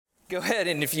Go ahead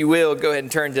and if you will, go ahead and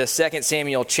turn to 2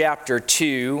 Samuel chapter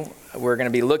 2. We're going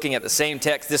to be looking at the same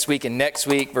text this week and next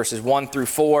week, verses 1 through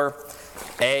 4.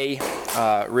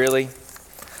 Really?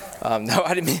 No,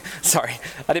 I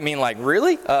didn't mean like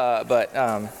really, but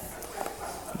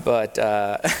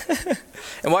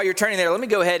and while you're turning there, let me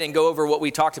go ahead and go over what we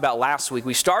talked about last week.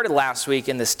 We started last week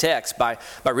in this text by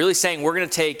really saying we're going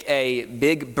to take a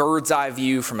big bird's eye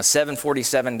view from a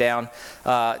 747 down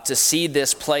to see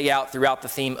this play out throughout the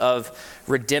theme of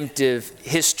redemptive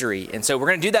history. And so we're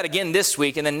going to do that again this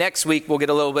week, and then next week we'll get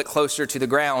a little bit closer to the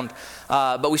ground.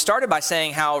 But we started by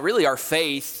saying how really our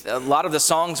faith, a lot of the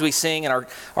songs we sing and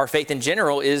our faith in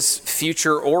general is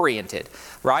future-oriented.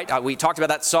 Right? We talked about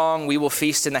that song, "We will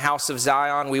feast in the house of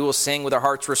Zion. We will sing with our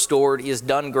hearts restored. He has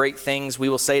done great things." We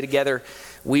will say together,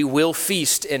 "We will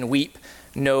feast and weep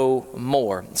no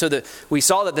more." So we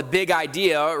saw that the big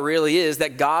idea really is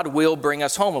that God will bring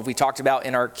us home, as we talked about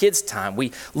in our kids' time.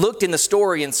 We looked in the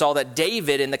story and saw that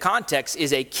David, in the context,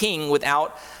 is a king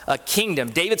without a kingdom.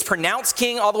 David's pronounced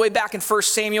king all the way back in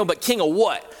 1 Samuel, but king of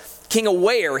what? King of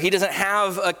where? He doesn't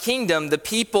have a kingdom. The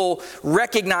people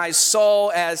recognize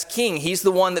Saul as king. He's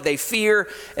the one that they fear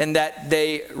and that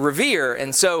they revere.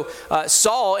 And so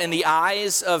Saul, in the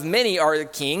eyes of many,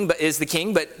 is the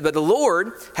king, but the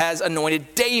Lord has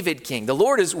anointed David king. The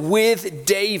Lord is with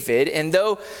David, and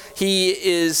though he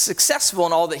is successful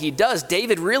in all that he does,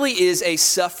 David really is a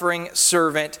suffering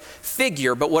servant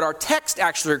figure. But what our text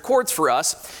actually records for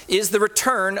us is the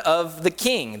return of the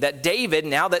king. That David,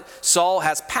 now that Saul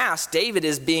has passed, David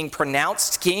is being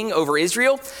pronounced king over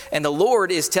Israel, and the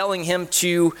Lord is telling him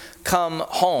to come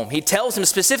home. He tells him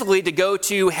specifically to go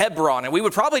to Hebron, and we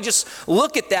would probably just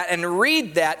look at that and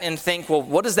read that and think, well,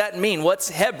 what does that mean? What's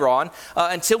Hebron?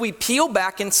 Until we peel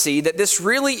back and see that this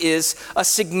really is a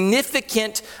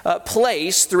significant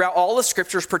place throughout all the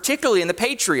scriptures, particularly in the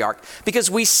patriarch,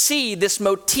 because we see this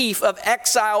motif of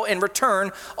exile and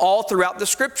return all throughout the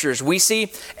scriptures. We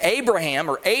see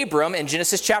Abraham, or Abram, in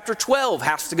Genesis chapter 12,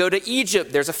 has to go to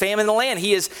Egypt. There's a famine in the land.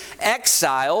 He is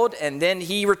exiled, and then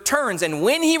he returns. And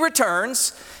when he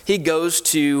returns, he goes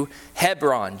to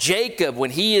Hebron. Jacob,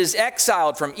 when he is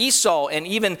exiled from Esau and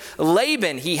even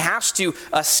Laban, he has to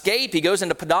escape. He goes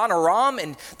into Padan Aram,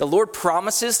 and the Lord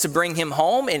promises to bring him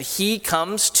home, and he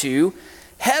comes to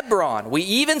Hebron. We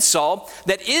even saw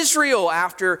that Israel,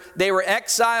 after they were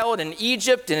exiled in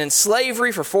Egypt and in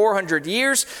slavery for 400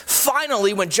 years,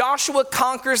 finally, when Joshua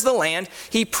conquers the land,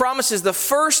 he promises the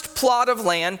first plot of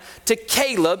land to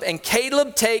Caleb, and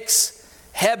Caleb takes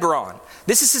Hebron.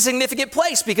 This is a significant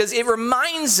place because it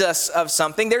reminds us of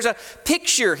something. There's a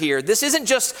picture here. This isn't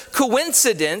just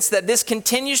coincidence that this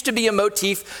continues to be a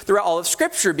motif throughout all of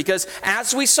Scripture, because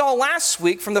as we saw last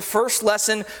week from the first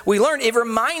lesson we learned, it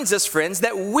reminds us, friends,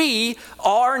 that we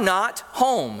are not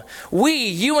home.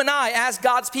 You and I, as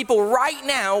God's people right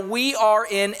now, we are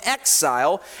in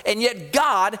exile, and yet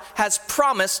God has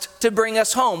promised to bring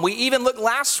us home. We even looked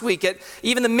last week at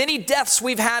even the many deaths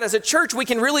we've had as a church. We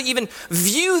can really even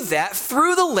view that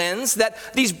through the lens that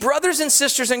these brothers and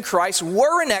sisters in Christ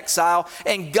were in exile,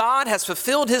 and God has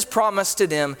fulfilled his promise to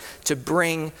them to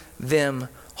bring them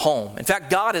home. In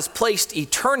fact, God has placed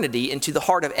eternity into the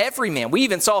heart of every man. We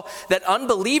even saw that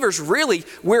unbelievers, really,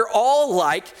 we're all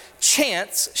like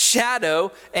Chance,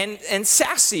 Shadow, and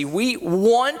Sassy. We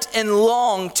want and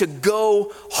long to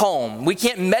go home. We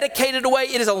can't medicate it away.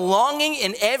 It is a longing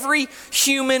in every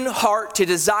human heart to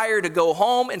desire to go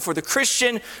home. And for the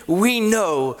Christian, we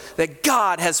know that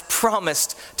God has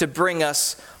promised to bring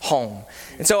us home.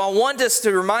 And so I want us to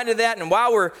be reminded of that. And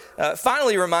while we're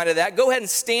finally reminded of that, go ahead and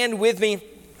stand with me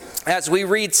as we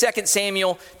read 2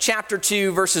 Samuel chapter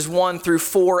 2, verses 1 through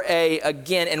 4a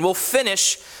again. And we'll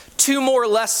finish two more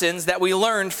lessons that we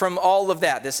learned from all of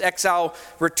that, this exile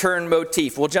return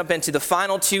motif. We'll jump into the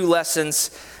final two lessons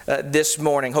this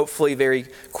morning, hopefully very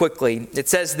quickly. It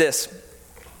says this: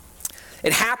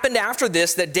 "It happened after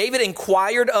this that David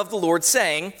inquired of the Lord,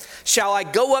 saying, 'Shall I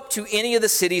go up to any of the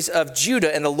cities of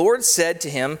Judah?' And the Lord said to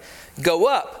him, 'Go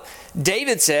up.'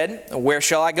 David said, 'Where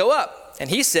shall I go up?' And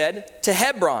he said, 'To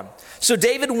Hebron.' So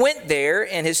David went there,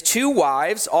 and his two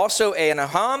wives, also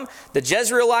Ahinoam the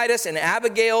Jezreelitess, and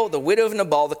Abigail, the widow of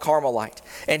Nabal the Carmelite.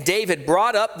 And David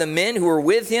brought up the men who were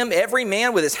with him, every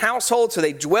man with his household, so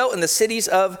they dwelt in the cities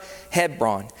of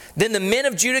Hebron. Then the men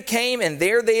of Judah came, and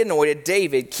there they anointed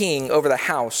David king over the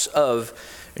house of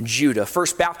Judah."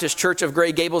 First Baptist Church of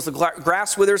Gray Gables, the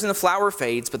grass withers and the flower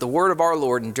fades, but the word of our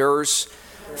Lord endures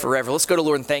forever. Let's go to the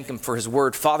Lord and thank him for his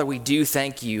word. Father, we do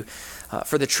thank you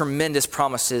for the tremendous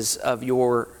promises of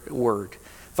your word.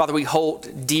 Father, we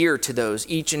hold dear to those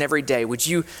each and every day. Would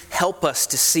you help us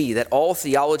to see that all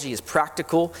theology is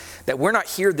practical, that we're not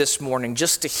here this morning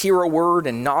just to hear a word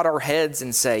and nod our heads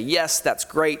and say, yes, that's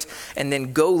great, and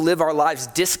then go live our lives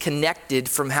disconnected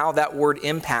from how that word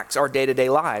impacts our day-to-day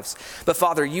lives. But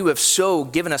Father, you have so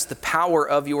given us the power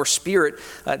of your Spirit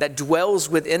that dwells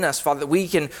within us, Father, that we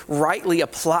can rightly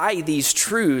apply these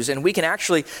truths and we can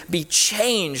actually be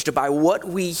changed by what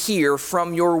we hear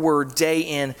from your word day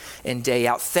in and day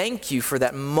out. Thank you for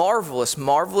that marvelous,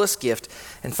 marvelous gift.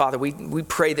 And Father, we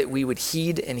pray that we would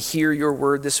heed and hear your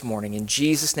word this morning. In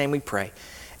Jesus' name we pray.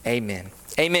 Amen.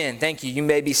 Amen. Thank you. You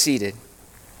may be seated.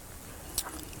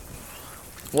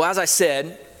 Well, as I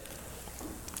said,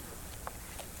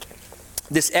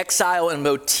 this exile and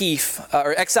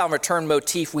return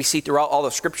motif we see throughout all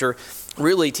of Scripture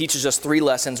really teaches us three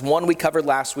lessons. One we covered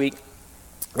last week,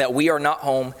 that we are not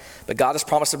home, but God has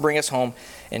promised to bring us home.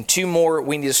 And two more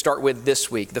we need to start with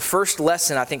this week. The first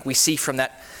lesson I think we see from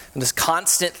this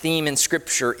constant theme in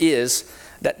Scripture is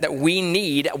that we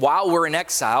need, while we're in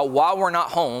exile, while we're not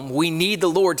home, we need the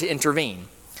Lord to intervene.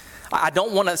 I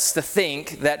don't want us to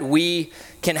think that we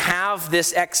can have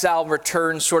this exile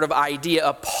return sort of idea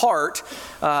apart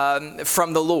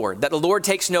from the Lord, that the Lord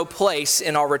takes no place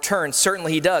in our return.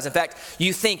 Certainly he does. In fact,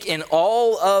 you think in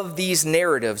all of these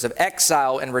narratives of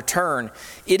exile and return,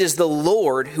 it is the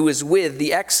Lord who is with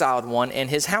the exiled one and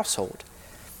his household.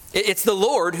 It's the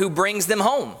Lord who brings them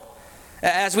home.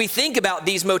 As we think about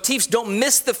these motifs, don't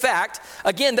miss the fact,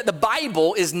 again, that the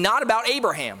Bible is not about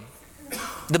Abraham.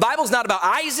 The Bible's not about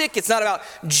Isaac, it's not about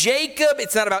Jacob,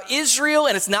 it's not about Israel,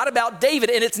 and it's not about David,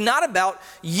 and it's not about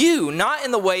you, not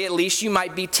in the way at least you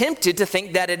might be tempted to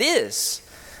think that it is.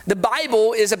 The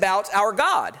Bible is about our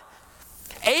God.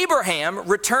 Abraham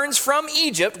returns from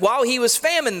Egypt while he was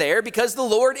famine there because the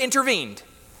Lord intervened.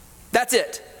 That's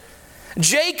it.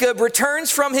 Jacob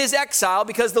returns from his exile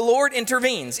because the Lord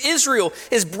intervenes. Israel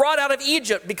is brought out of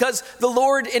Egypt because the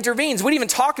Lord intervenes. We didn't even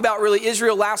talk about really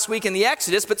Israel last week in the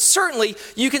Exodus, but certainly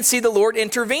you can see the Lord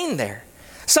intervene there.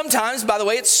 Sometimes, by the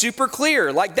way, it's super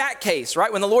clear, like that case,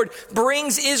 right? When the Lord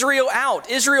brings Israel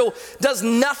out, Israel does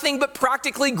nothing but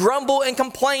practically grumble and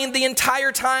complain the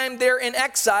entire time they're in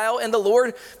exile, and the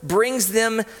Lord brings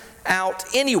them out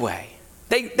anyway.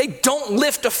 They don't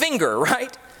lift a finger,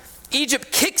 right?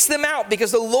 Egypt kicks them out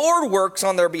because the Lord works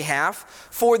on their behalf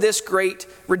for this great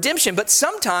redemption. But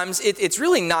sometimes it's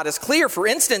really not as clear. For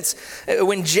instance,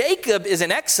 when Jacob is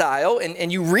in exile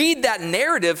and you read that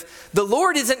narrative, the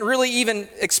Lord isn't really even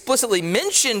explicitly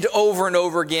mentioned over and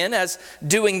over again as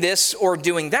doing this or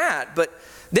doing that. But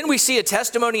then we see a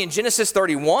testimony in Genesis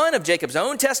 31 of Jacob's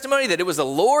own testimony that it was the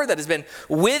Lord that has been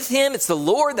with him. It's the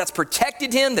Lord that's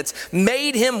protected him, that's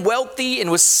made him wealthy and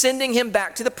was sending him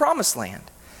back to the promised land.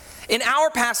 In our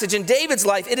passage in David's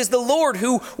life, it is the Lord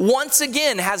who once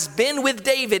again has been with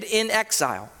David in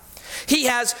exile. He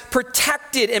has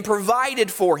protected and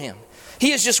provided for him.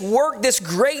 He has just worked this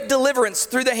great deliverance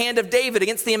through the hand of David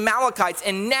against the Amalekites,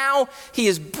 and now he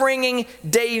is bringing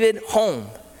David home.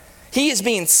 He is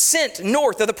being sent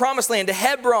north of the promised land to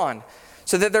Hebron,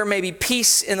 so that there may be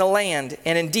peace in the land,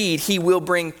 and indeed he will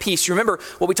bring peace. You remember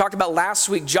what we talked about last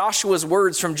week, Caleb's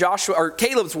words from Joshua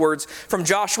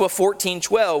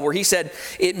 14:12, where he said,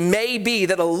 "It may be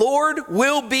that the Lord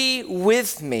will be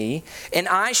with me, and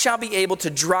I shall be able to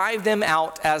drive them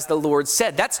out as the Lord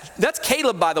said." That's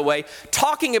Caleb, by the way,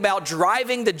 talking about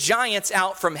driving the giants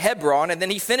out from Hebron, and then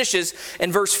he finishes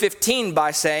in verse 15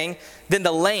 by saying, "Then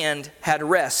the land had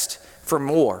rest from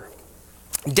war."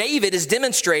 David is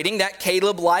demonstrating that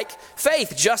Caleb-like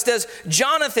faith, just as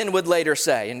Jonathan would later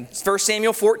say in 1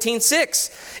 Samuel 14:6.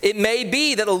 "It may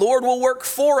be that the Lord will work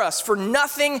for us, for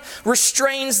nothing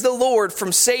restrains the Lord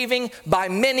from saving by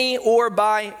many or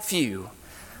by few."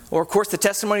 Or, of course, the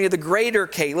testimony of the greater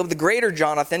Caleb, the greater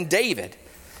Jonathan, David.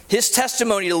 His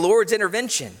testimony to the Lord's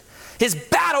intervention. His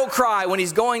battle cry when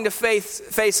he's going to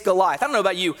face Goliath. I don't know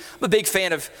about you, I'm a big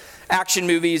fan of action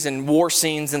movies and war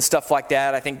scenes and stuff like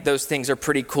that. I think those things are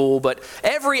pretty cool. But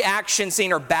every action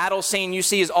scene or battle scene you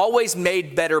see is always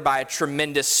made better by a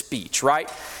tremendous speech, right?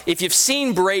 If you've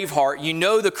seen Braveheart, you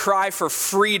know the cry for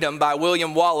freedom by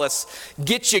William Wallace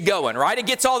gets you going, right? It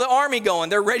gets all the army going.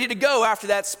 They're ready to go after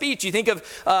that speech. You think of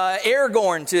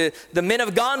Aragorn to the men of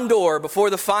Gondor before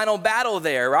the final battle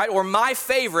there, right? Or my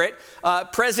favorite,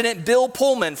 President Bill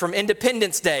Pullman from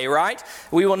Independence Day, right?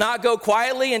 "We will not go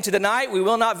quietly into the night. We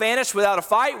will not vanish without a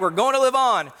fight. We're going to live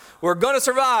on. We're going to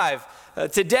survive."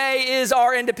 Today is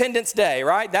our Independence Day,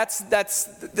 right? That's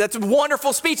a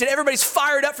wonderful speech, and everybody's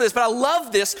fired up for this. But I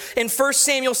love this in 1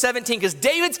 Samuel 17 because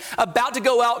David's about to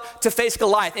go out to face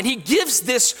Goliath, and he gives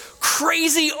this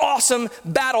crazy, awesome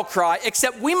battle cry,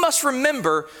 except we must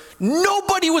remember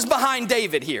nobody was behind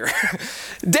David here.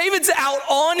 David's out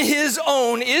on his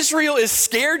own. Israel is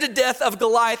scared to death of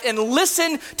Goliath, and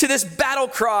listen to this battle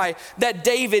cry that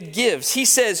David gives. He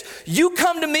says, "You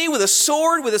come to me with a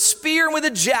sword, with a spear, and with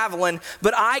a javelin,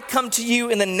 but I come to you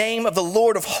in the name of the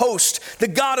Lord of hosts, the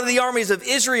God of the armies of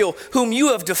Israel, whom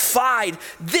you have defied.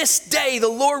 This day the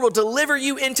Lord will deliver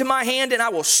you into my hand, and I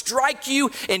will strike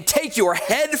you and take your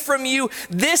head from you.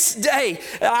 This day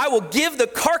I will give the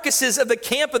carcasses of the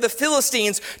camp of the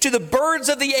Philistines to the birds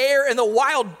of the air and the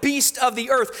wild beasts of the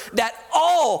earth, that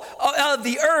all of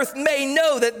the earth may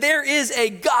know that there is a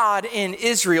God in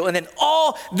Israel." And then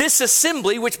all this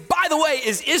assembly, which by the way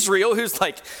is Israel, who's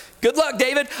like, good luck,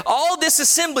 David. "All this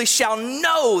assembly shall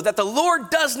know that the Lord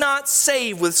does not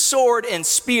save with sword and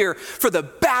spear, for the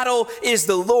battle is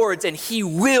the Lord's, and he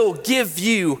will give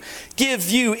you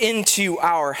into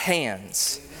our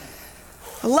hands."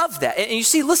 I love that. And you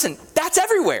see, listen, that's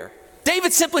everywhere.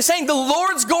 David's simply saying the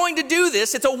Lord's going to do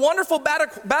this. It's a wonderful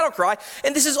battle cry,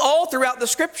 and this is all throughout the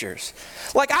scriptures.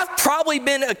 Like, I've probably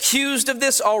been accused of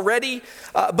this already,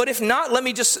 but if not, let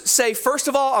me just say, first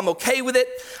of all, I'm okay with it.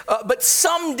 But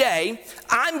someday,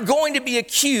 I'm going to be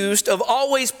accused of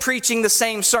always preaching the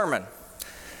same sermon.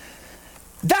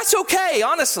 That's okay,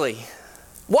 honestly.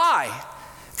 Why?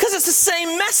 Because it's the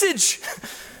same message.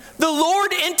 The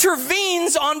Lord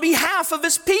intervenes on behalf of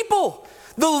his people.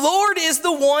 The Lord is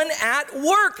the one at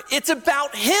work. It's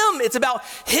about him. It's about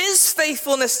his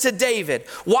faithfulness to David.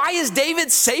 Why is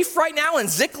David safe right now in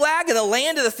Ziklag in the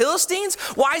land of the Philistines?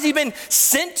 Why has he been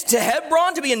sent to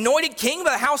Hebron to be anointed king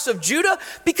by the house of Judah?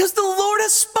 Because the Lord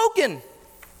has spoken.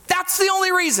 That's the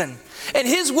only reason. And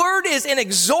his word is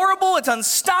inexorable. It's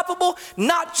unstoppable,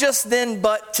 not just then,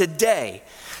 but today.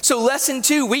 So lesson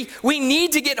 2, we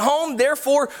need to get home.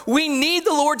 Therefore, we need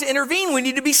the Lord to intervene. We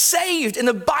need to be saved. And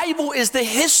the Bible is the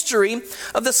history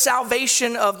of the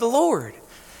salvation of the Lord.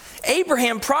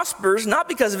 Abraham prospers not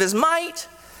because of his might,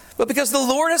 but because the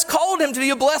Lord has called him to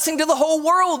be a blessing to the whole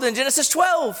world in Genesis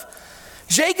 12.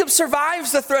 Jacob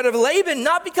survives the threat of Laban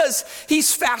not because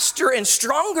he's faster and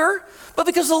stronger, but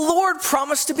because the Lord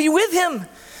promised to be with him.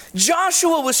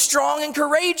 Joshua was strong and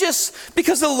courageous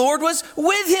because the Lord was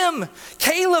with him.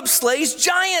 Caleb slays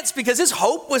giants because his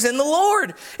hope was in the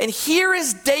Lord. And here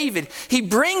is David. He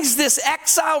brings this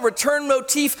exile return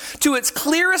motif to its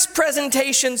clearest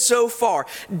presentation so far.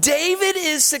 David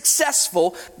is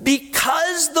successful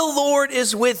because the Lord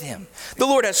is with him. The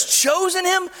Lord has chosen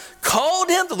him, called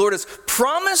him. The Lord has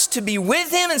promised to be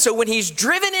with him. And so when he's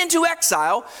driven into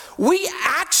exile, we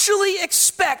actually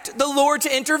expect the Lord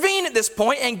to intervene at this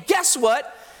point. And guess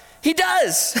what? He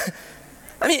does.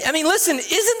 I mean, listen,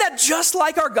 isn't that just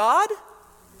like our God?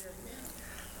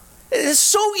 It's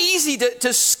so easy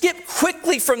to skip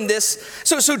quickly from this.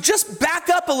 So just back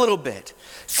up a little bit.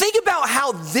 Think about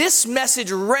how this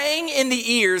message rang in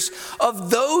the ears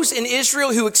of those in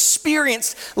Israel who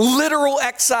experienced literal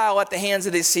exile at the hands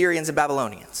of the Assyrians and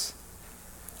Babylonians.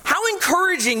 How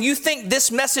encouraging you think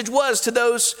this message was to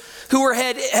those who were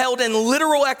held in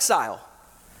literal exile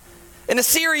in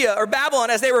Assyria or Babylon,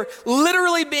 as they were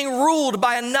literally being ruled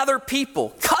by another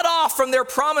people, cut off from their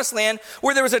promised land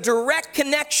where there was a direct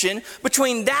connection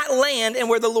between that land and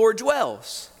where the Lord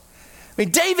dwells. I mean,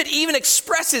 David even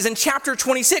expresses in chapter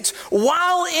 26,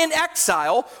 while in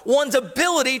exile, one's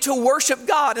ability to worship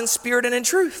God in spirit and in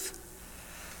truth.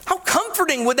 How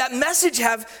comforting would that message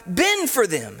have been for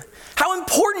them? How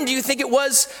important do you think it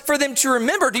was for them to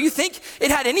remember? Do you think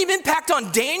it had any impact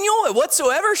on Daniel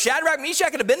whatsoever, Shadrach,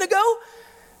 Meshach, and Abednego?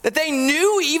 That they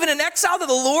knew, even in exile, that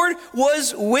the Lord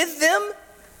was with them?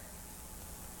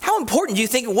 How important do you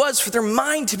think it was for their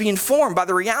mind to be informed by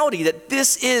the reality that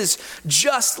this is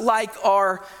just like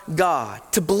our God,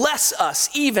 to bless us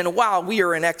even while we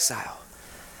are in exile,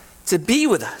 to be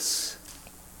with us,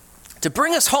 to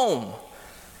bring us home?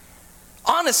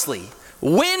 Honestly,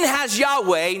 when has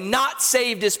Yahweh not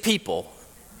saved his people?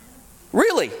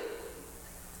 Really?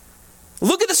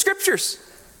 Look at the scriptures.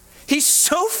 He's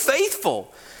so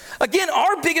faithful. Again,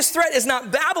 our biggest threat is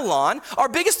not Babylon. Our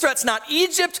biggest threat's not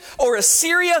Egypt or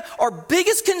Assyria. Our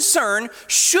biggest concern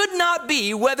should not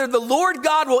be whether the Lord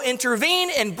God will intervene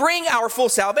and bring our full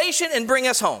salvation and bring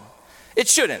us home. It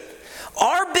shouldn't.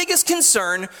 Our biggest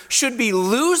concern should be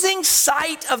losing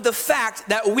sight of the fact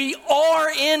that we are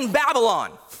in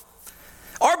Babylon.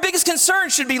 Our biggest concern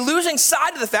should be losing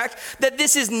sight of the fact that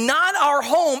this is not our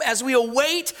home as we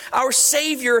await our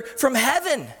Savior from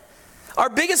heaven. Our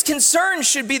biggest concern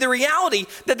should be the reality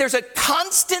that there's a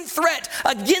constant threat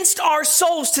against our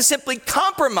souls to simply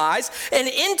compromise and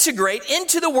integrate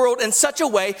into the world in such a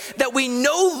way that we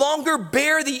no longer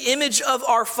bear the image of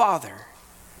our Father.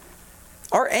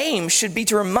 Our aim should be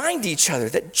to remind each other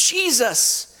that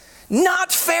Jesus,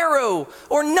 not Pharaoh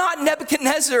or not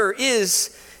Nebuchadnezzar,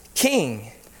 is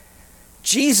King.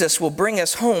 Jesus will bring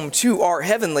us home to our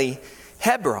heavenly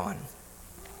Hebron.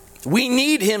 We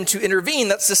need him to intervene.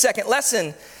 That's the second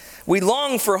lesson. We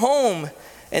long for home.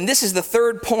 And this is the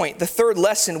third point, the third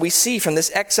lesson we see from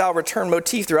this exile return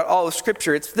motif throughout all of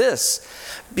Scripture. It's this: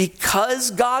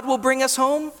 because God will bring us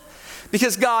home,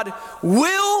 because God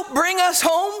will bring us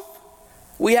home,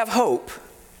 we have hope.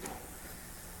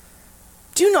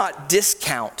 Do not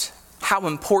discount how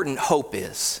important hope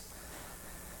is.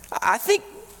 I think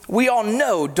we all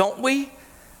know, don't we,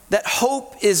 that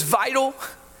hope is vital.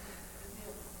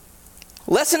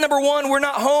 Lesson number 1, we're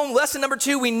not home. Lesson number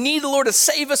 2, we need the Lord to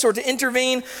save us or to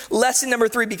intervene. Lesson number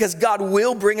 3, because God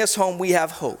will bring us home, we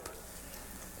have hope.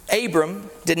 Abram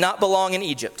did not belong in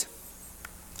Egypt.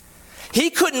 He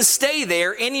couldn't stay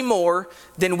there any more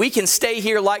than we can stay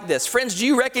here like this. Friends, do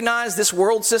you recognize this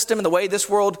world system and the way this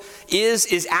world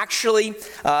is actually,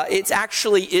 it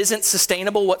actually isn't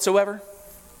sustainable whatsoever?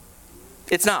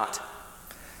 It's not.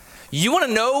 You want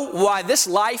to know why this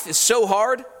life is so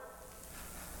hard?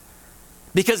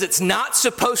 Because it's not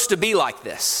supposed to be like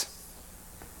this.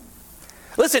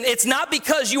 Listen, it's not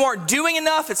because you aren't doing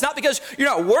enough. It's not because you're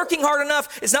not working hard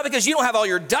enough. It's not because you don't have all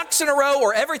your ducks in a row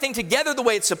or everything together the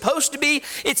way it's supposed to be.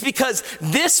 It's because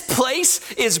this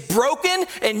place is broken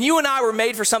and you and I were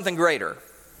made for something greater.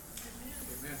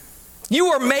 Amen.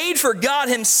 You were made for God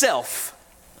himself.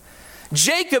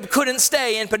 Jacob couldn't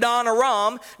stay in Padan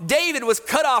Aram. David was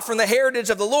cut off from the heritage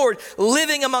of the Lord,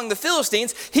 living among the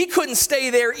Philistines. He couldn't stay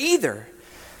there either.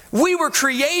 We were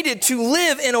created to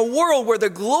live in a world where the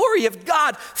glory of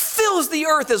God fills the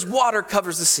earth as water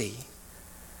covers the sea.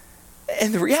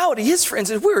 And the reality is, friends,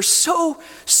 is we're so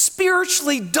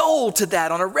spiritually dull to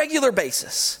that on a regular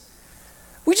basis.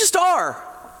 We just are.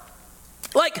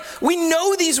 Like, we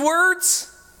know these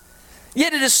words,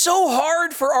 yet it is so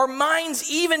hard for our minds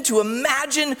even to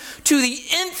imagine to the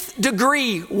nth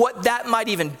degree what that might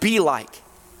even be like.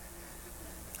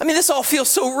 I mean, this all feels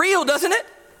so real, doesn't it?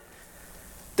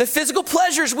 The physical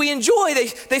pleasures we enjoy,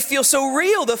 they feel so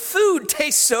real. The food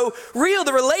tastes so real.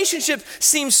 The relationship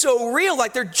seems so real,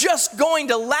 like they're just going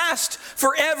to last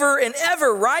forever and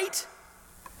ever, right?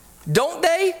 Don't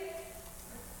they?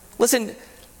 Listen,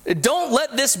 don't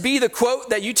let this be the quote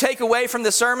that you take away from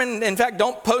the sermon. In fact,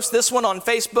 don't post this one on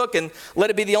Facebook and let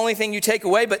it be the only thing you take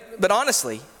away. But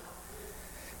honestly,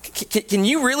 can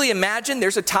you really imagine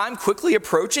there's a time quickly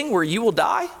approaching where you will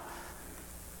die?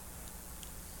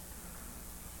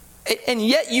 And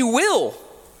yet you will.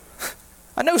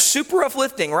 I know, super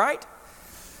uplifting, right?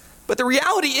 But the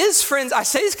reality is, friends, I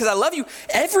say this because I love you,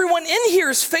 everyone in here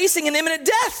is facing an imminent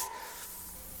death.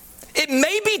 It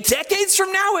may be decades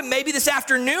from now, it may be this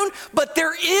afternoon, but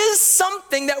there is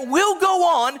something that will go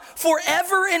on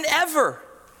forever and ever.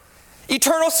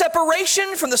 Eternal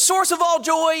separation from the source of all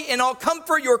joy and all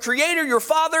comfort, your Creator, your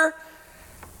Father,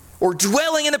 or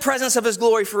dwelling in the presence of His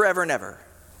glory forever and ever.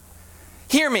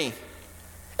 Hear me.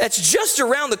 It's just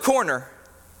around the corner.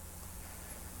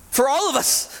 For all of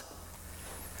us,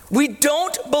 we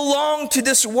don't belong to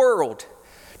this world.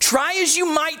 Try as you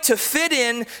might to fit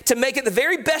in, to make it the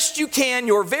very best you can,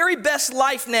 your very best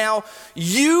life now,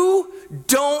 you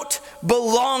don't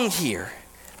belong here.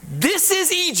 This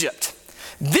is Egypt.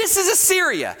 This is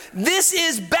Assyria. This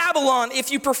is Babylon,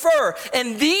 if you prefer.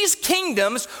 And these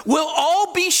kingdoms will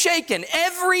all be shaken,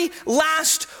 every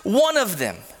last one of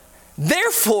them.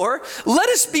 Therefore, let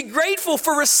us be grateful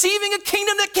for receiving a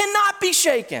kingdom that cannot be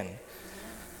shaken.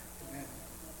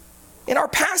 In our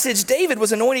passage, David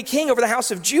was anointed king over the house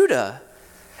of Judah.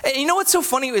 And you know what's so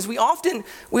funny is we often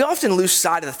lose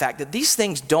sight of the fact that these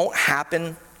things don't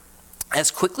happen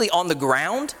as quickly on the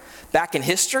ground back in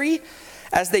history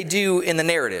as they do in the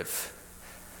narrative.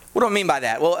 What do I mean by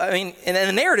that? Well, I mean, in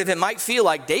the narrative, it might feel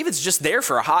like David's just there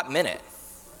for a hot minute,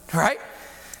 right?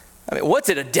 I mean, what's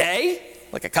it, a day?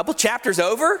 Like a couple chapters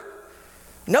over?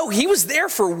 No, he was there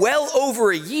for well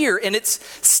over a year, and it's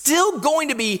still going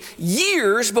to be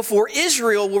years before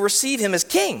Israel will receive him as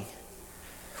king.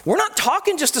 We're not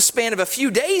talking just a span of a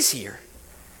few days here.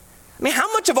 I mean,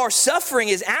 how much of our suffering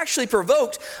is actually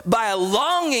provoked by a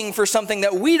longing for something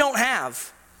that we don't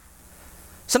have?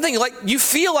 Something like you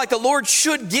feel like the Lord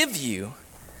should give you.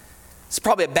 It's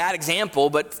probably a bad example,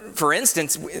 but for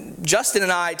instance, Justin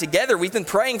and I together, we've been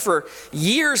praying for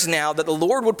years now that the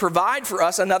Lord would provide for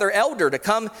us another elder to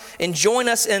come and join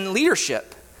us in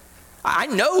leadership. I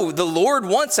know the Lord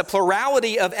wants a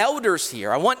plurality of elders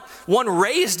here. I want one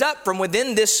raised up from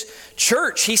within this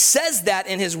church. He says that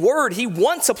in His Word. He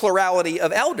wants a plurality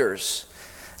of elders.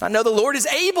 I know the Lord is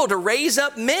able to raise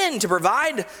up men to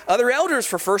provide other elders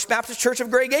for First Baptist Church of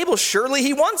Gray Gables. Surely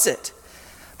He wants it.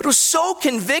 But it was so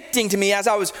convicting to me as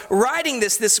I was writing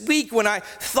this week when I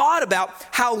thought about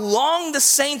how long the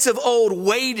saints of old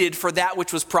waited for that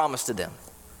which was promised to them.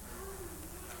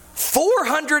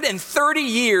 430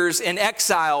 years in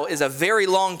exile is a very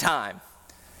long time.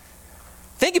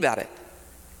 Think about it.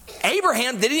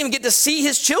 Abraham didn't even get to see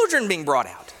his children being brought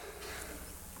out.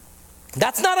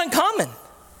 That's not uncommon.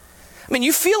 I mean,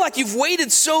 you feel like you've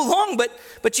waited so long,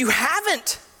 but you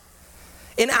haven't.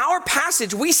 In our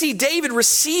passage, we see David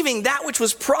receiving that which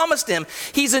was promised him.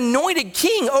 He's anointed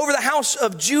king over the house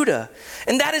of Judah.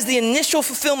 And that is the initial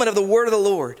fulfillment of the word of the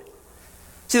Lord.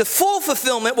 See, the full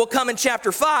fulfillment will come in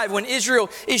chapter 5 when Israel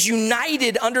is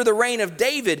united under the reign of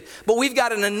David. But we've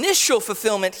got an initial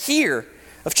fulfillment here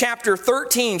of chapter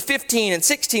 13, 15, and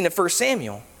 16 of 1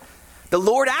 Samuel. The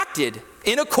Lord acted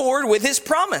in accord with His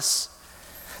promise.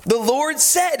 The Lord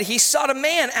said He sought a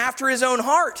man after His own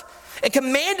heart and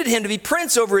commanded him to be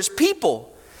prince over His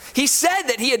people. He said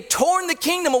that He had torn the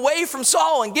kingdom away from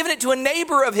Saul and given it to a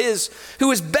neighbor of his who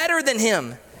was better than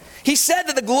him. He said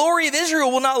that the glory of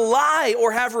Israel will not lie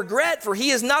or have regret, for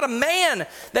He is not a man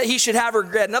that He should have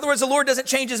regret. In other words, the Lord doesn't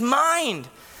change His mind.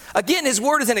 Again, His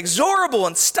word is inexorable,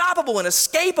 unstoppable, and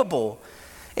inescapable.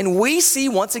 And we see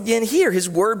once again here His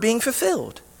word being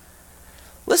fulfilled.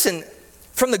 Listen,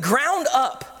 from the ground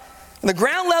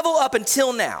level up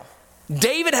until now,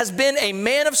 David has been a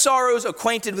man of sorrows,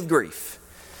 acquainted with grief.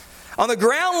 On the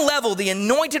ground level, the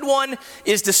anointed one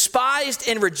is despised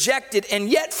and rejected, and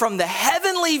yet from the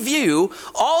heavenly view,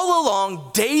 all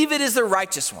along, David is the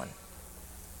righteous one,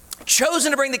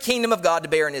 chosen to bring the kingdom of God to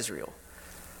bear in Israel.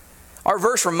 Our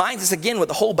verse reminds us again what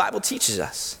the whole Bible teaches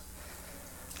us.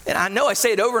 And I know I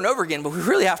say it over and over again, but we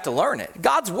really have to learn it.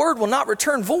 God's word will not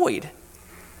return void.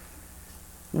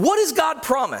 What has God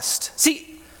promised?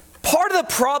 See, part of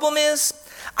the problem is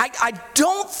I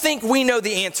don't think we know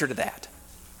the answer to that.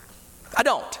 I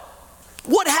don't.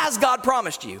 What has God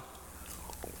promised you?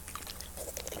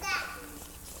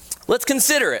 Let's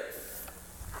consider it.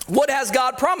 What has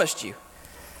God promised you?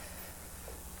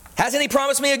 Hasn't He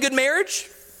promised me a good marriage?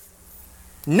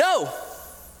 No.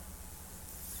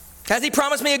 Has He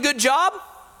promised me a good job?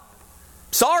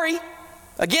 Sorry.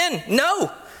 Again, no.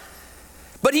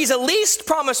 But He's at least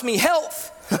promised me health.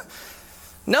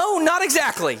 No, not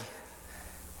exactly.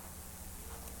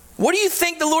 What do you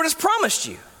think the Lord has promised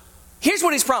you? Here's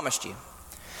what He's promised you.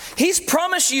 He's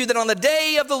promised you that on the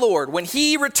day of the Lord, when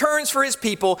He returns for His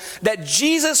people, that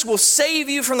Jesus will save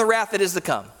you from the wrath that is to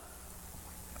come.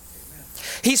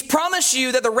 He's promised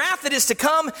you that the wrath that is to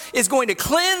come is going to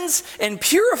cleanse and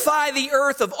purify the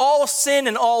earth of all sin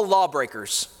and all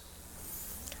lawbreakers,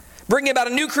 bringing about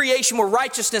a new creation where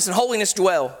righteousness and holiness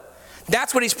dwell.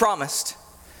 That's what He's promised.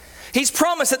 He's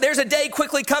promised that there's a day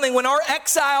quickly coming when our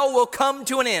exile will come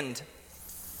to an end.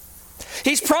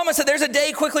 He's promised that there's a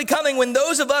day quickly coming when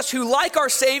those of us who, like our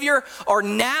Savior, are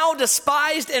now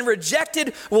despised and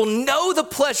rejected will know the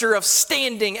pleasure of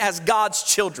standing as God's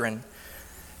children.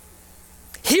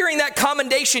 Hearing that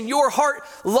commendation your heart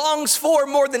longs for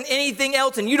more than anything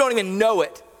else, and you don't even know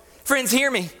it. Friends, hear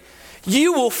me.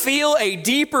 You will feel a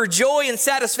deeper joy and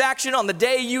satisfaction on the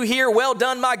day you hear, "Well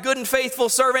done, my good and faithful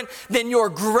servant," than your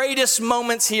greatest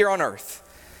moments here on earth.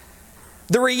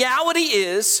 The reality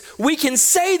is, we can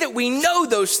say that we know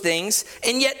those things,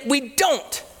 and yet we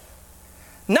don't.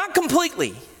 Not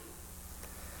completely.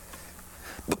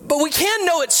 But we can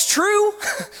know it's true.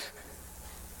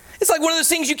 It's like one of those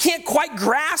things you can't quite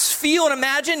grasp, feel, and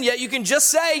imagine, yet you can just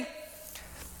say,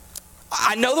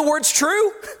 I know the word's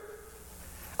true.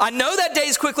 I know that day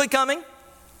is quickly coming,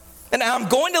 and I'm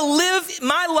going to live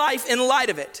my life in light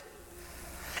of it.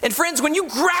 And friends, when you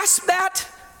grasp that,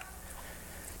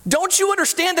 don't you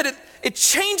understand that it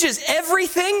changes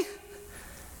everything?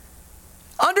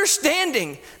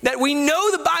 Understanding that we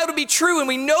know the Bible to be true and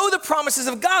we know the promises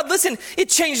of God, listen, it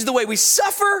changes the way we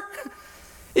suffer.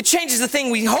 It changes the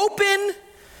thing we hope in.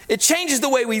 It changes the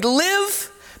way we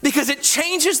live because it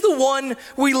changes the one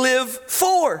we live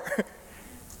for.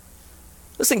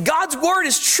 Listen, God's word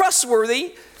is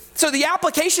trustworthy, so the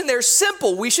application there is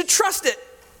simple. We should trust it.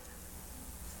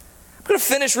 I'm going to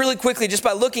finish really quickly just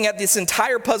by looking at this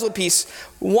entire puzzle piece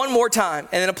one more time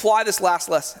and then apply this last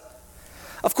lesson.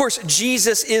 Of course,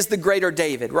 Jesus is the greater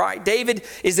David, right? David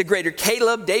is the greater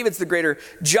Caleb. David's the greater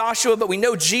Joshua, but we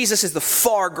know Jesus is the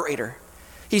far greater.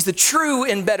 He's the true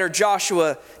and better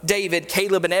Joshua, David,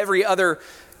 Caleb, and every other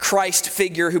Christ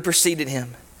figure who preceded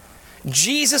him.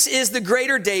 Jesus is the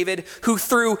greater David who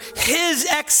through his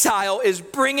exile is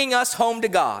bringing us home to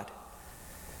God.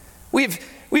 We've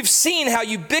seen how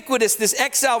ubiquitous this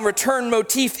exile and return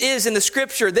motif is in the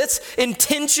scripture. That's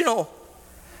intentional.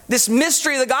 This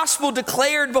mystery of the gospel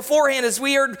declared beforehand, as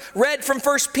we read from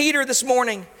 1 Peter this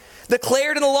morning,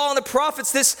 declared in the law and the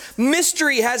prophets, this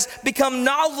mystery has become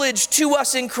knowledge to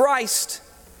us in Christ.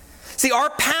 See, our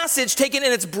passage, taken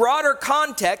in its broader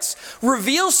context,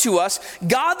 reveals to us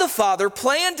God the Father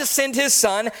planned to send his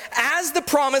Son as the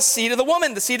promised seed of the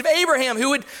woman, the seed of Abraham,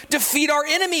 who would defeat our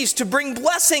enemies to bring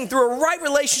blessing through a right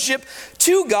relationship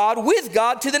to God, with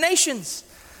God, to the nations.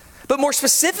 But more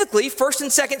specifically, 1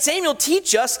 and 2 Samuel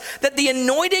teach us that the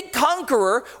anointed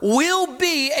conqueror will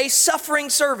be a suffering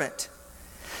servant.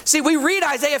 See, we read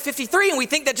Isaiah 53 and we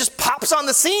think that just pops on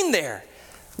the scene there.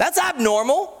 That's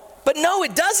abnormal. But no,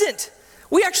 it doesn't.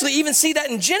 We actually even see that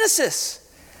in Genesis.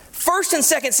 1 and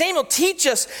 2 Samuel teach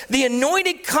us the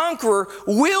anointed conqueror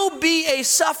will be a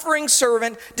suffering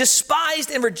servant, despised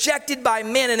and rejected by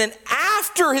men. And then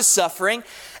after his suffering,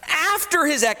 after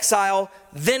his exile,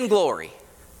 then glory.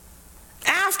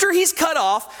 After he's cut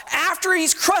off, after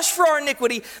he's crushed for our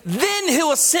iniquity, then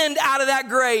he'll ascend out of that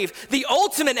grave, the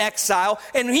ultimate exile,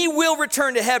 and he will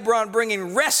return to Hebron,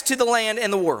 bringing rest to the land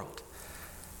and the world.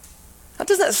 Now,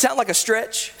 doesn't that sound like a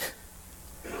stretch?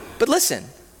 But listen,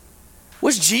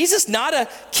 was Jesus not a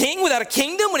king without a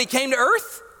kingdom when he came to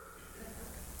earth?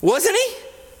 Wasn't he?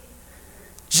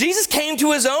 Jesus came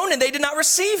to his own and they did not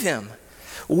receive him.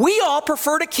 We all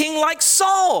preferred a king like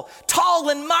Saul, tall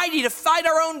and mighty to fight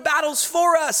our own battles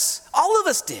for us. All of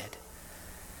us did.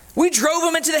 We drove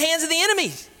him into the hands of the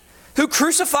enemy who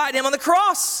crucified him on the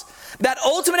cross. That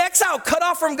ultimate exile, cut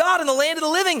off from God in the land of the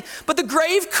living. But the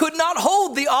grave could not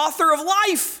hold the author of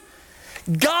life.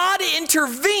 God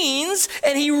intervenes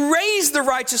and he raised the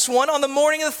righteous one on the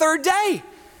morning of the third day.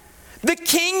 The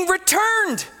king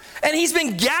returned. And he's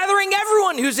been gathering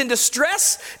everyone who's in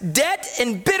distress, debt,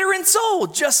 and bitter in soul,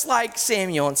 just like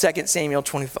Samuel in 2 Samuel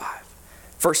 25,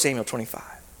 1 Samuel 25.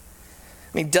 I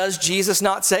mean, does Jesus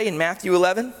not say in Matthew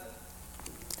 11,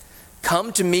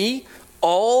 "Come to me,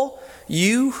 all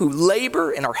you who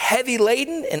labor and are heavy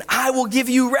laden, and I will give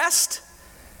you rest?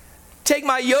 Take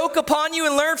my yoke upon you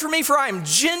and learn from me, for I am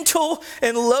gentle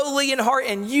and lowly in heart,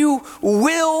 and you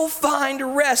will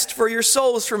find rest for your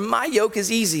souls, for my yoke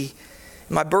is easy.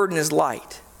 My burden is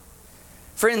light."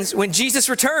 Friends, when Jesus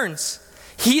returns,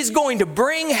 he is going to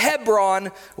bring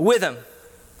Hebron with him.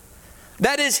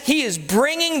 That is, he is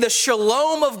bringing the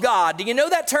shalom of God. Do you know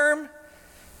that term?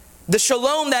 The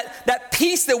shalom, that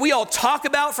peace that we all talk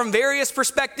about from various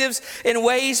perspectives and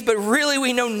ways, but really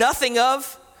we know nothing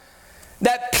of.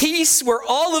 That peace where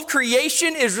all of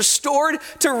creation is restored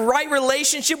to right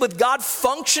relationship with God,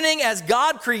 functioning as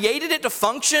God created it to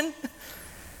function,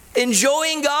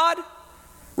 enjoying God,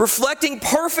 reflecting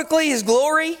perfectly his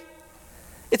glory.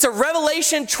 It's a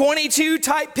Revelation 22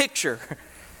 type picture.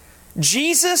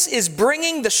 Jesus is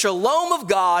bringing the shalom of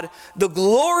God, the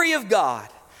glory of God.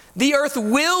 The earth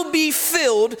will be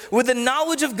filled with the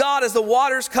knowledge of God as the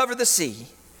waters cover the sea.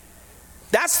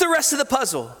 That's the rest of the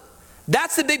puzzle.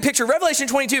 That's the big picture. Revelation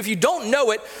 22, if you don't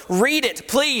know it, read it,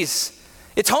 please.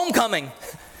 It's homecoming.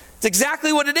 It's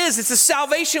exactly what it is. It's the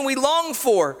salvation we long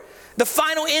for. The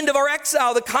final end of our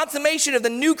exile, the consummation of the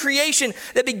new creation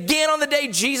that began on the day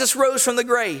Jesus rose from the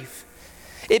grave.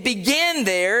 It began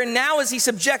there, and now as he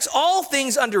subjects all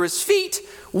things under his feet,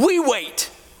 we wait.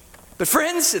 But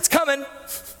friends, it's coming.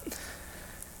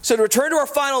 So to return to our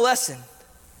final lesson,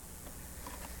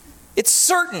 it's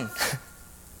certain.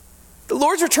 The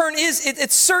Lord's return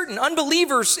it's certain.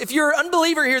 Unbelievers, if you're an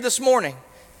unbeliever here this morning,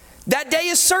 that day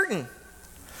is certain.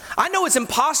 I know it's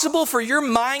impossible for your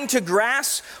mind to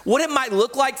grasp what it might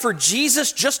look like for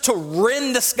Jesus just to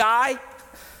rend the sky,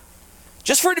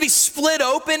 just for it to be split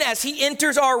open as he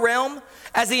enters our realm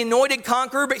as the anointed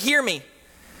conqueror. But hear me,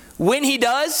 when he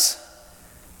does,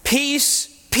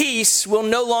 peace will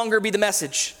no longer be the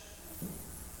message.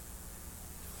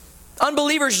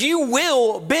 Unbelievers, you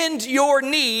will bend your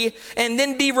knee and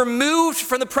then be removed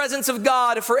from the presence of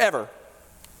God forever.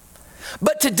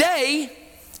 But today,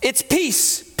 it's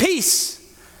peace.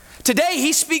 Today,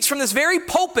 he speaks from this very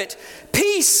pulpit,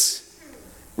 peace.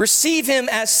 Receive him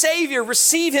as Savior,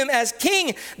 receive him as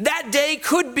King. That day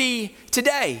could be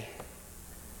today.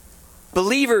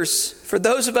 Believers, for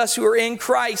those of us who are in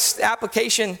Christ, the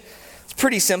application is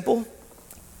pretty simple.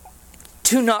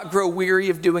 Do not grow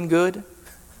weary of doing good.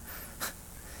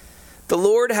 the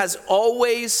Lord has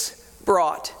always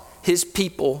brought his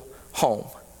people home.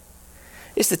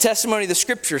 It's the testimony of the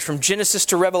scriptures from Genesis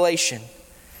to Revelation.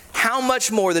 How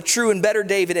much more the true and better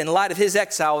David, in light of his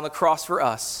exile on the cross for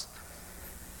us,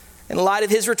 in light of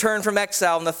his return from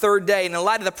exile on the third day, and in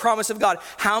light of the promise of God,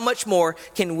 how much more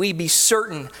can we be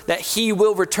certain that he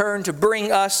will return to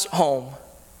bring us home?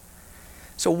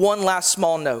 So one last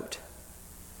small note.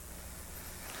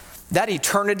 That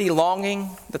eternity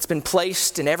longing that's been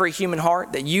placed in every human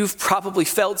heart, that you've probably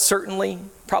felt certainly,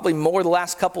 probably more the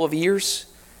last couple of years,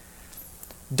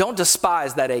 don't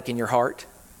despise that ache in your heart.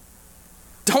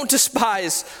 Don't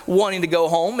despise wanting to go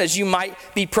home, as you might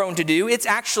be prone to do. It's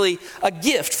actually a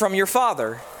gift from your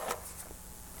Father.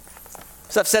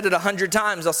 So I've said it 100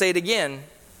 times, I'll say it again.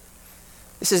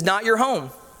 This is not your home.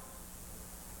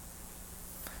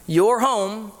 Your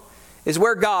home is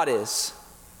where God is.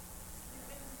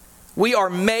 We are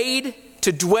made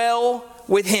to dwell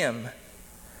with him.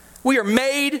 We are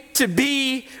made to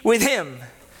be with him.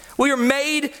 We are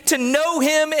made to know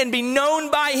him and be known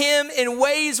by him in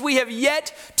ways we have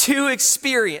yet to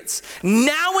experience.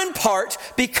 Now in part,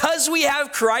 because we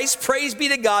have Christ, praise be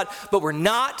to God, but we're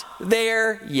not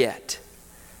there yet.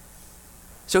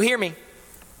 So hear me.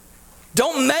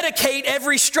 Don't medicate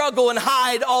every struggle and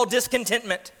hide all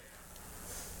discontentment,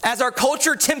 as our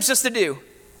culture tempts us to do.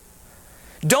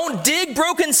 Don't dig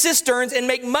broken cisterns and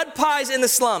make mud pies in the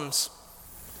slums.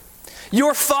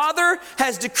 Your Father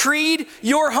has decreed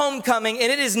your homecoming,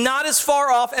 and it is not as far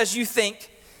off as you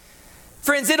think.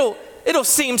 Friends, it'll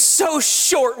seem so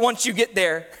short once you get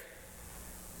there.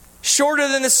 Shorter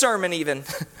than the sermon even.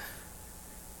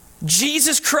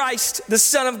 Jesus Christ, the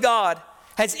Son of God,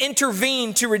 has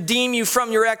intervened to redeem you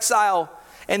from your exile,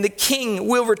 and the King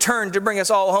will return to bring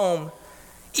us all home.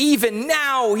 Even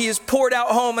now, he has poured out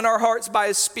home in our hearts by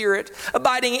his Spirit,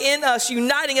 abiding in us,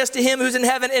 uniting us to him who's in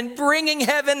heaven, and bringing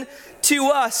heaven to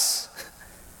us.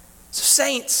 So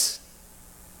saints,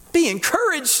 be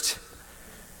encouraged.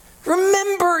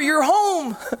 Remember your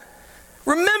home.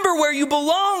 Remember where you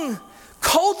belong.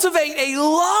 Cultivate a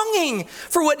longing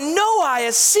for what no eye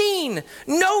has seen,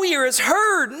 no ear has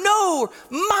heard, no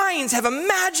minds have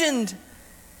imagined.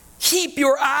 Keep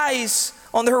your eyes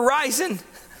on the horizon,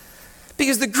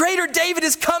 because the greater David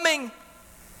is coming,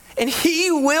 and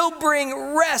he will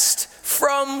bring rest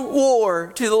from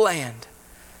war to the land.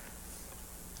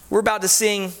 We're about to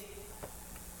sing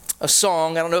a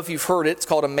song. I don't know if you've heard it. It's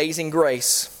called Amazing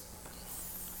Grace.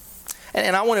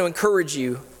 And I want to encourage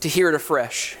you to hear it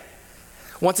afresh.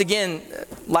 Once again,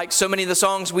 like so many of the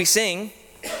songs we sing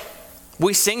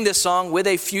this song with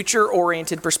a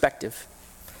future-oriented perspective.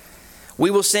 We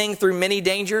will sing through many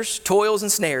dangers, toils,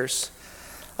 and snares.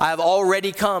 I have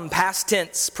already come, past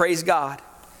tense, praise God.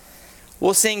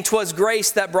 We'll sing, 'twas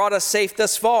grace that brought us safe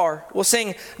thus far. We'll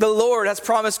sing, the Lord has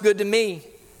promised good to me.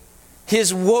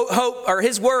 His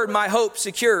word my hope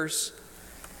secures.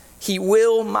 He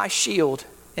will my shield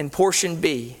and portion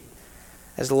be,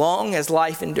 as long as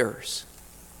life endures.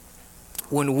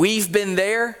 When we've been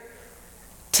there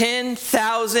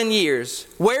 10,000 years,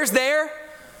 where's there?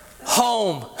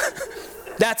 Home.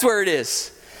 That's where it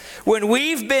is. When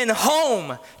we've been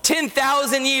home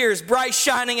 10,000 years, bright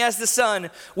shining as the sun,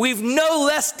 we've no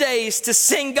less days to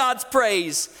sing God's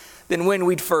praise than when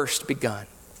we'd first begun.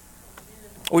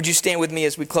 Would you stand with me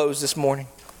as we close this morning?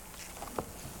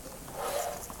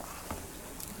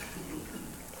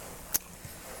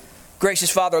 Gracious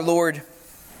Father, Lord,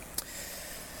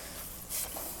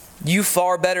 you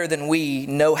far better than we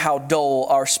know how dull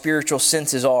our spiritual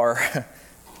senses are.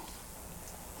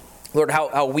 Lord,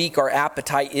 how weak our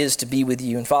appetite is to be with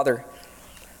you. And Father,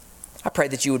 I pray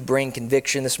that you would bring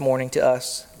conviction this morning to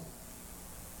us.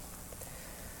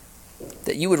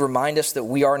 That you would remind us that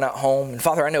we are not home. And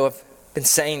Father, I know I've been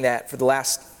saying that for the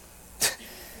last,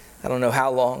 I don't know how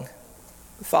long.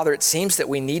 Father, it seems that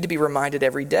we need to be reminded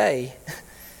every day.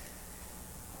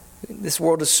 This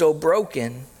world is so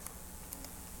broken.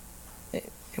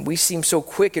 And we seem so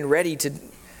quick and ready to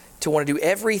want to do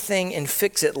everything and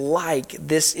fix it like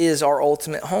this is our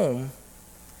ultimate home.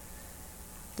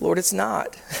 Lord, it's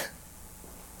not.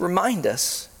 Remind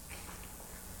us,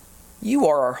 you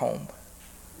are our home.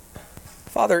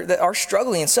 Father, that our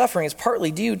struggling and suffering is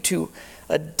partly due to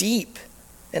a deep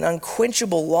and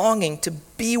unquenchable longing to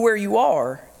be where you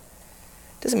are.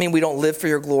 Doesn't mean we don't live for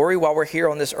your glory while we're here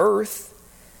on this earth,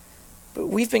 but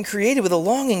we've been created with a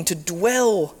longing to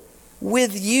dwell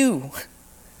with you.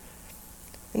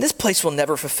 And this place will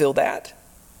never fulfill that.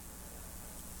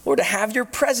 Lord, to have your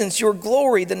presence, your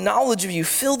glory, the knowledge of you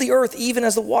fill the earth even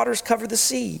as the waters cover the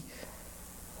sea.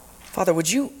 Father, would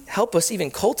you help us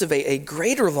even cultivate a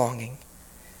greater longing?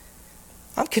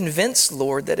 I'm convinced,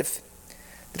 Lord, that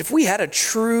if we had a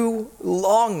true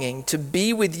longing to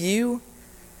be with you,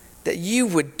 that you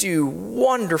would do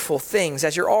wonderful things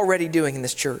as you're already doing in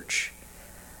this church.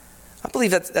 I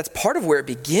believe that's part of where it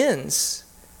begins,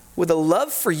 with a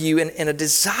love for you and a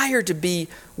desire to be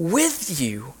with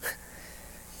you.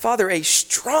 Father, a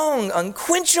strong,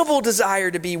 unquenchable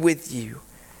desire to be with you.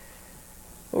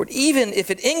 Lord, even if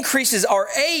it increases our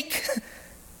ache,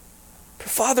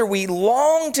 Father, we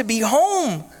long to be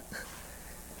home.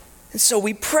 And so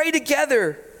we pray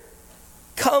together,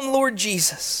 come Lord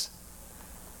Jesus.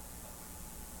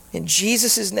 In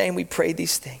Jesus' name we pray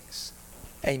these things.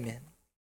 Amen.